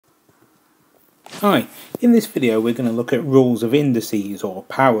Hi, in this video we're going to look at rules of indices or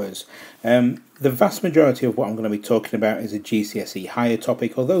powers. The vast majority of what I'm going to be talking about is a GCSE higher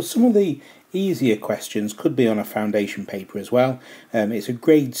topic, although some of the easier questions could be on a foundation paper as well. It's a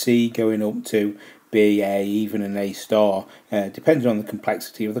grade C going up to B, A, even an A star, depending on the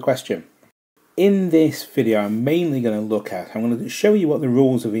complexity of the question. In this video I'm mainly going to show you what the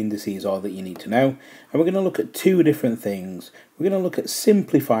rules of indices are that you need to know, and we're going to look at two different things. We're going to look at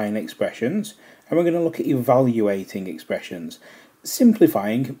simplifying expressions, and we're going to look at evaluating expressions.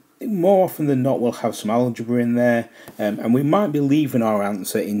 Simplifying, more often than not, we'll have some algebra in there, and we might be leaving our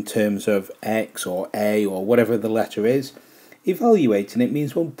answer in terms of X or A or whatever the letter is. Evaluating it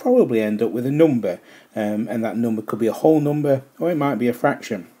means we'll probably end up with a number, and that number could be a whole number or it might be a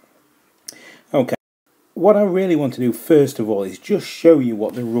fraction. Okay, what I really want to do first of all is just show you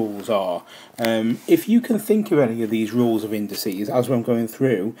what the rules are. If you can think of any of these rules of indices as I'm going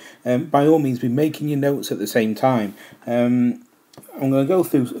through, by all means be making your notes at the same time. I'm going to go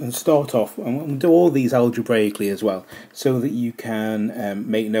through and start off, and we'll do all these algebraically as well, so that you can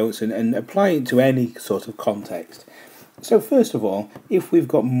make notes and apply it to any sort of context. So first of all, if we've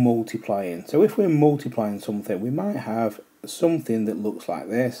got multiplying, so if we're multiplying something, we might have something that looks like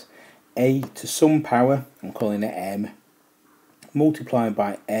this. A to some power, I'm calling it M, multiplied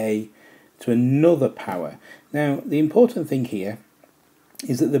by A to another power. Now, the important thing here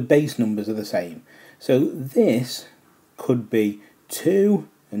is that the base numbers are the same. So this could be 2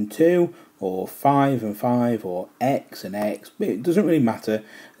 and 2, or 5 and 5, or X and X, but it doesn't really matter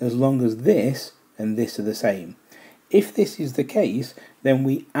as long as this and this are the same. If this is the case, then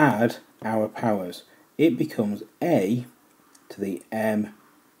we add our powers. It becomes A to the M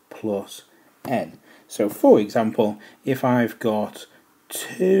plus n. So for example, if I've got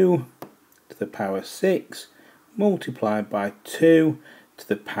 2 to the power 6 multiplied by 2 to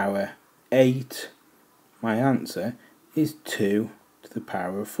the power 8, my answer is 2 to the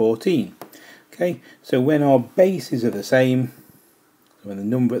power of 14. Okay, so when our bases are the same, when the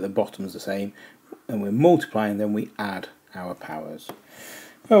number at the bottom is the same, and we're multiplying, then we add our powers.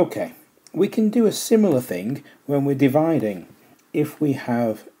 Okay, we can do a similar thing when we're dividing. If we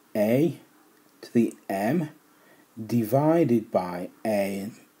have A to the M divided by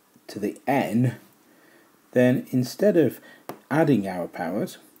A to the N, then instead of adding our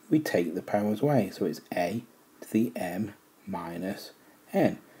powers, we take the powers away. So it's A to the M minus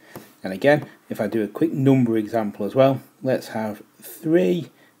N. And again, if I do a quick number example as well, let's have 3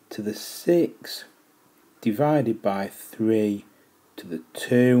 to the 6 divided by 3 to the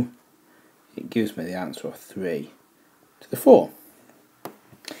 2. It gives me the answer of 3 to the 4.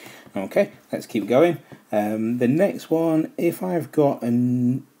 Okay, let's keep going. The next one, if I've got a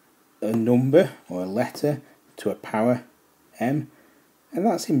number or a letter to a power M, and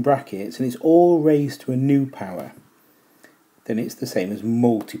that's in brackets, and it's all raised to a new power, then it's the same as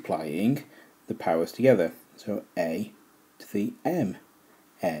multiplying the powers together. So A to the M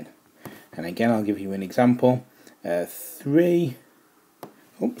N. And again, I'll give you an example. 3,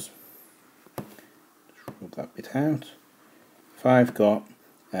 oops, just rub that bit out. If I've got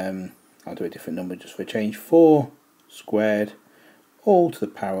I'll do a different number just for a change. 4 squared all to the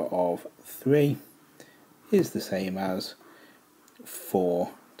power of 3 is the same as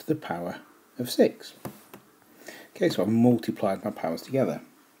 4 to the power of 6. Okay, so I've multiplied my powers together.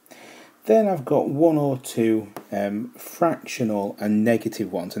 Then I've got one or two fractional and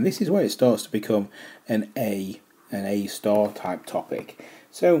negative ones, and this is where it starts to become an A star type topic.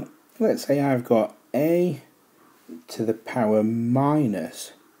 So let's say I've got A to the power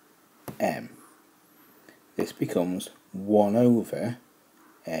minus M. This becomes 1 over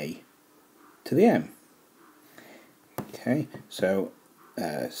A to the M. Okay, so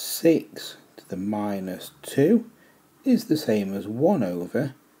 6 to the minus 2 is the same as 1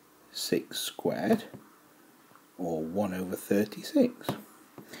 over 6 squared, or 1 over 36,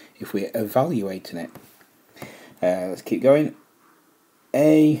 if we're evaluating it. Let's keep going.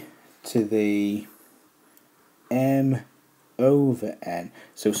 A to the M over N,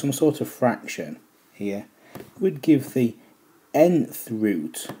 so some sort of fraction here, would give the nth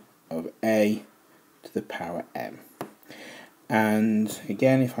root of A to the power M. And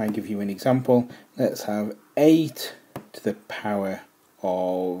again, if I give you an example, let's have 8 to the power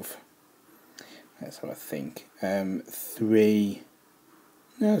of, let's have a think, 3,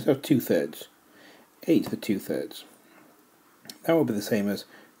 no, so 2/3, 8 to the 2/3. That would be the same as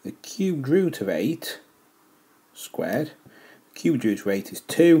the cubed root of 8 squared. Cubed root of 8 is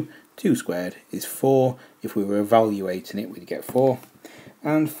 2, 2 squared is 4. If we were evaluating it, we'd get 4.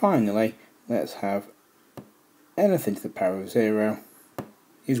 And finally, let's have anything to the power of 0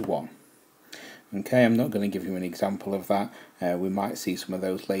 is 1. Okay, I'm not going to give you an example of that. We might see some of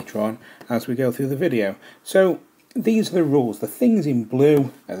those later on as we go through the video. So these are the rules. The things in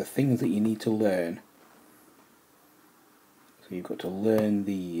blue are the things that you need to learn. So you've got to learn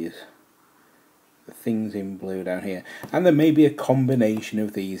these. The things in blue down here. And there may be a combination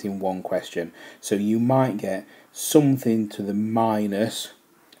of these in one question. So you might get something to the minus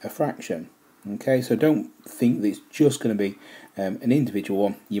a fraction. Okay, so don't think that it's just going to be an individual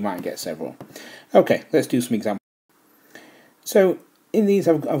one. You might get several. Okay, let's do some examples. So in these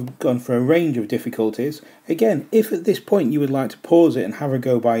I've gone for a range of difficulties. Again, if at this point you would like to pause it and have a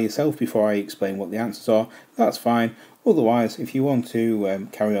go by yourself before I explain what the answers are, that's fine. Otherwise, if you want to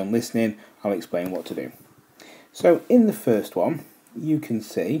carry on listening, I'll explain what to do. So in the first one, you can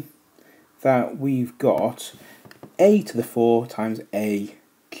see that we've got a to the 4 times a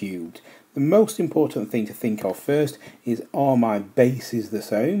cubed. The most important thing to think of first is, are my bases the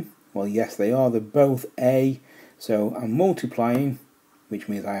same? Well, yes, they are. They're both a, so I'm multiplying, which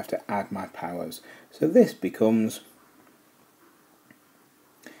means I have to add my powers. So this becomes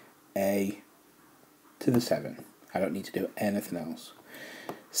a to the 7. I don't need to do anything else.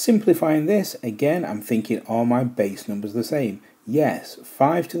 Simplifying this, again, I'm thinking, are my base numbers the same? Yes,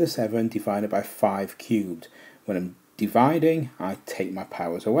 5 to the 7 divided by 5 cubed. When I'm dividing, I take my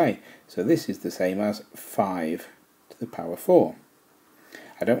powers away. So this is the same as 5 to the power 4.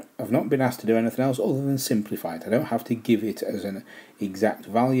 I've not been asked to do anything else other than simplify it. I don't have to give it as an exact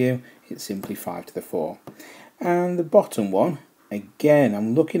value. It's simply 5 to the 4. And the bottom one, again,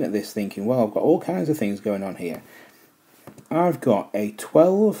 I'm looking at this thinking, well, I've got all kinds of things going on here. I've got a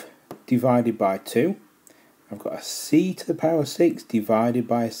 12 divided by 2. I've got a c to the power 6 divided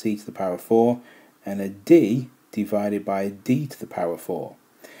by a c to the power 4. And a d divided by a d to the power 4.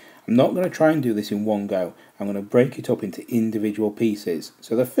 I'm not going to try and do this in one go. I'm going to break it up into individual pieces.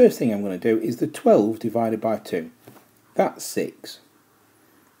 So the first thing I'm going to do is the 12 divided by 2. That's 6.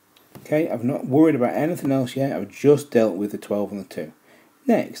 Okay, I've not worried about anything else yet. I've just dealt with the 12 and the 2.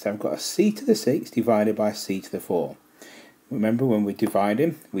 Next, I've got a c to the 6 divided by c to the 4. Remember, when we're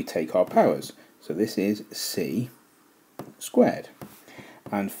dividing, we take our powers. So this is c squared.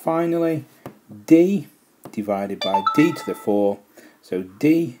 And finally, d divided by d to the 4. So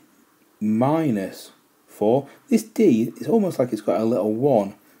d minus 4. This d is almost like it's got a little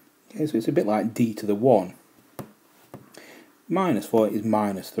 1. Okay, so it's a bit like d to the 1. Minus 4 is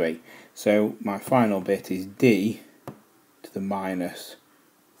minus 3. So my final bit is d to the minus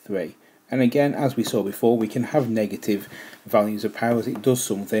 3. And again, as we saw before, we can have negative values of powers. It does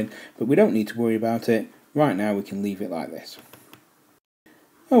something, but we don't need to worry about it. Right now, we can leave it like this.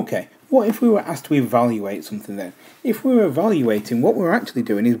 Okay, what if we were asked to evaluate something then? If we were evaluating, what we're actually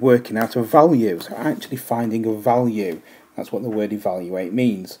doing is working out a value. So actually finding a value. That's what the word evaluate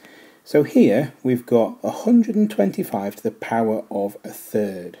means. So here, we've got 125 to the power of a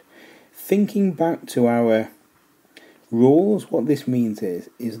third. Thinking back to our rules, what this means is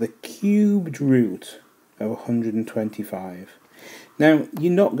the cubed root of 125. Now,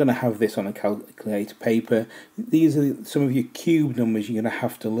 you're not going to have this on a calculator paper. These are some of your cube numbers you're going to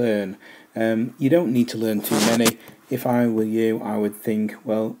have to learn. You don't need to learn too many. If I were you, I would think,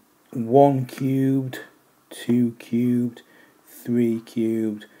 well, 1 cubed, 2 cubed, 3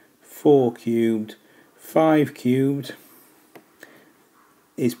 cubed, 4 cubed, 5 cubed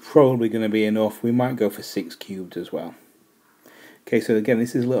is probably going to be enough. We might go for 6 cubed as well. Okay, so again,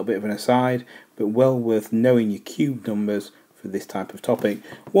 this is a little bit of an aside, but well worth knowing your cube numbers for this type of topic.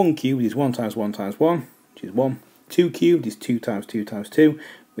 1 cubed is 1 times 1 times 1, which is 1. 2 cubed is 2 times 2 times 2,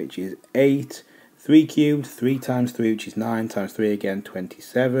 which is 8. 3 cubed, 3 times 3, which is 9 times 3 again,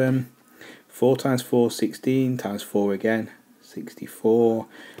 27. 4 times 4, 16 times 4 again, 64.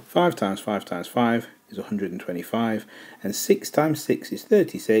 5 times 5 times 5 is 125. And 6 times 6 is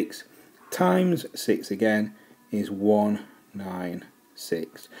 36. Times 6 again is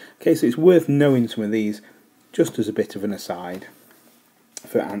 196. Okay, so it's worth knowing some of these just as a bit of an aside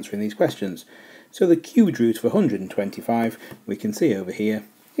for answering these questions. So the cubed root of 125, we can see over here,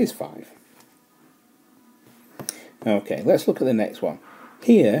 is 5. Okay, let's look at the next one.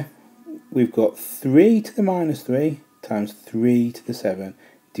 Here, we've got 3 to the minus 3 times 3 to the 7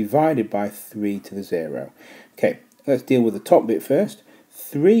 divided by 3 to the 0. Okay, let's deal with the top bit first.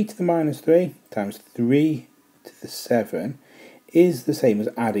 3 to the minus 3 times 3 to the 7 is the same as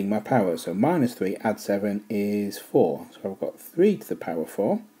adding my power. So minus 3 add 7 is 4. So I've got 3 to the power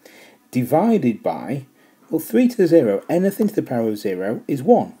 4 divided by, well, 3 to the 0, anything to the power of 0 is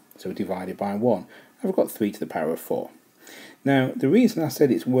 1. So divided by 1. I've got 3 to the power of 4. Now, the reason I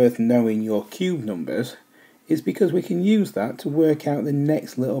said it's worth knowing your cube numbers is because we can use that to work out the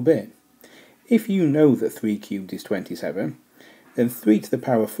next little bit. If you know that 3 cubed is 27, then 3 to the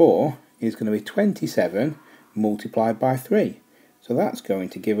power 4 is going to be 27 multiplied by 3. So that's going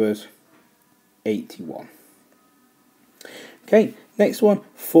to give us 81. Okay, next one,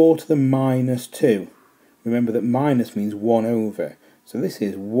 4 to the minus 2. Remember that minus means 1 over. So this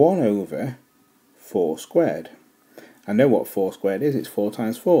is 1 over 4 squared. I know what 4 squared is, it's 4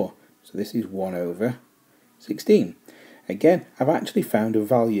 times 4. So this is 1 over 16. Again, I've actually found a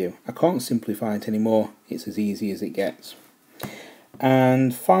value. I can't simplify it anymore, it's as easy as it gets.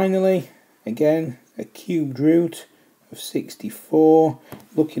 And finally, again, a cubed root of 64.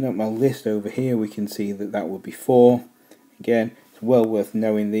 Looking at my list over here, we can see that that would be 4. Again, it's well worth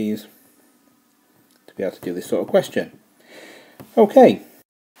knowing these to be able to do this sort of question. Okay,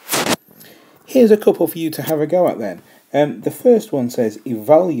 here's a couple for you to have a go at then. The first one says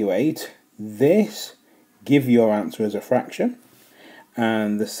evaluate this, give your answer as a fraction.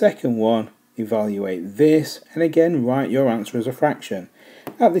 And the second one, evaluate this, and again write your answer as a fraction.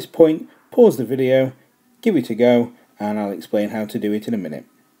 At this point, pause the video, give it a go, and I'll explain how to do it in a minute.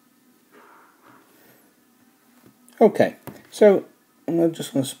 Okay, so I'm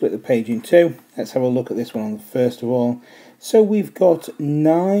just going to split the page in two. Let's have a look at this one first of all. So we've got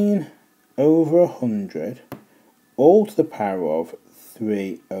 9 over 100 all to the power of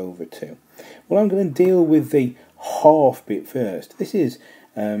 3 over 2. Well, I'm going to deal with the half bit first. This is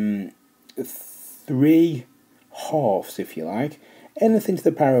 3 halves, if you like. Anything to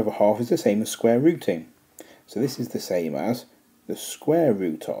the power of a half is the same as square rooting. So this is the same as the square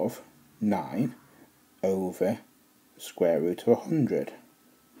root of 9 over the square root of 100,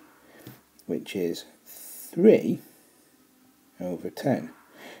 which is 3 over 10.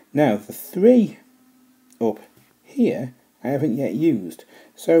 Now, the 3 up here I haven't yet used.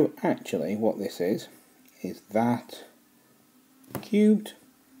 So actually what this is that cubed,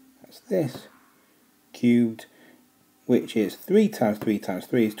 that's this, cubed, which is 3 times 3 times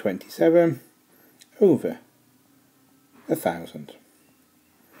 3 is 27 over 1000.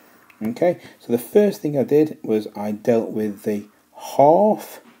 Okay, so the first thing I did was I dealt with the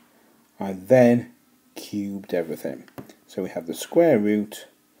half, I then cubed everything. So we have the square root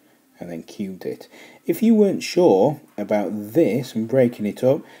and then cubed it. If you weren't sure about this and breaking it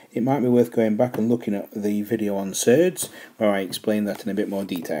up, it might be worth going back and looking at the video on surds where I explain that in a bit more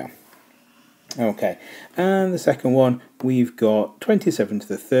detail. Okay, and the second one, we've got 27 to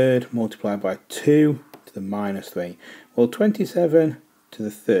the third multiplied by 2 to the minus 3. Well, 27 to the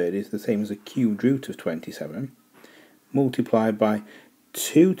third is the same as a cubed root of 27 multiplied by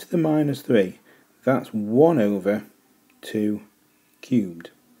 2 to the minus 3. That's 1 over 2 cubed.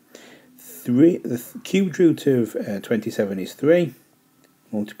 The cubed root of 27 is 3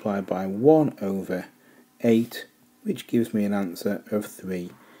 multiplied by 1 over 8, which gives me an answer of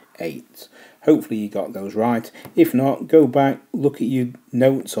 3/8. Hopefully you got those right. If not, go back, look at your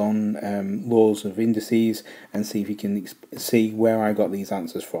notes on laws of indices and see if you can see where I got these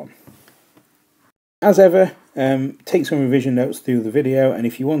answers from. As ever, take some revision notes through the video, and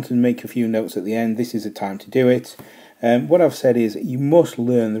if you want to make a few notes at the end, this is the time to do it. What I've said is you must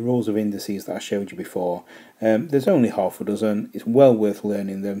learn the rules of indices that I showed you before. There's only half a dozen. It's well worth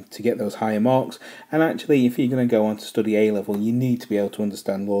learning them to get those higher marks. And actually, if you're going to go on to study A-level, you need to be able to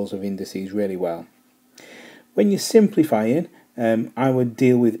understand laws of indices really well. When you're simplifying, I would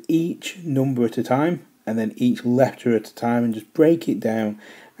deal with each number at a time and then each letter at a time and just break it down.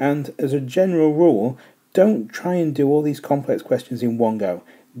 And as a general rule, don't try and do all these complex questions in one go.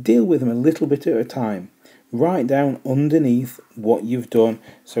 Deal with them a little bit at a time. Write down underneath what you've done.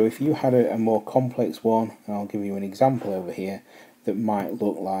 So if you had a more complex one, and I'll give you an example over here that might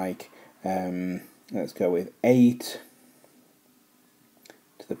look like, let's go with 8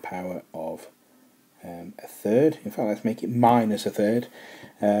 to the power of a third. In fact, let's make it minus a third,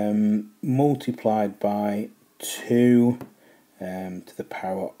 multiplied by 2 to the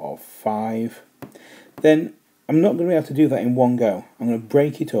power of 5. Then I'm not going to be able to do that in one go. I'm going to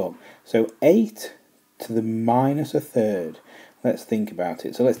break it up. So 8 to the minus a third. Let's think about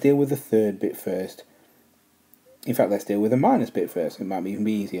it. So let's deal with the third bit first. In fact, let's deal with the minus bit first. It might even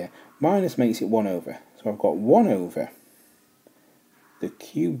be easier. Minus makes it 1 over. So I've got 1 over the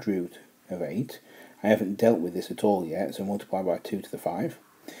cubed root of 8. I haven't dealt with this at all yet, so multiply by 2 to the 5.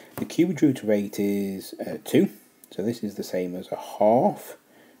 The cubed root of 8 is 2. So this is the same as a half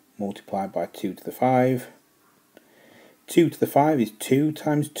multiplied by 2 to the 5. 2 to the 5 is 2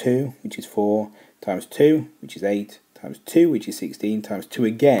 times 2, which is 4, times 2, which is 8, times 2, which is 16, times 2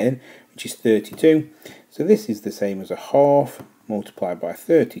 again, which is 32. So this is the same as a half multiplied by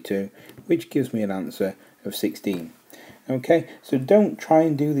 32, which gives me an answer of 16. Okay, so don't try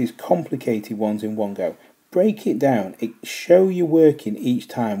and do these complicated ones in one go. Break it down, show you working each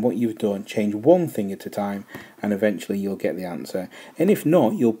time what you've done, change one thing at a time, and eventually you'll get the answer. And if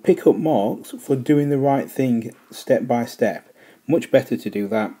not, you'll pick up marks for doing the right thing step by step. Much better to do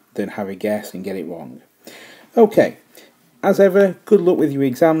that than have a guess and get it wrong. Okay, as ever, good luck with your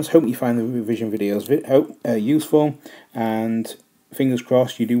exams. Hope you find the revision videos useful, and fingers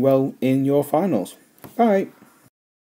crossed you do well in your finals. Bye.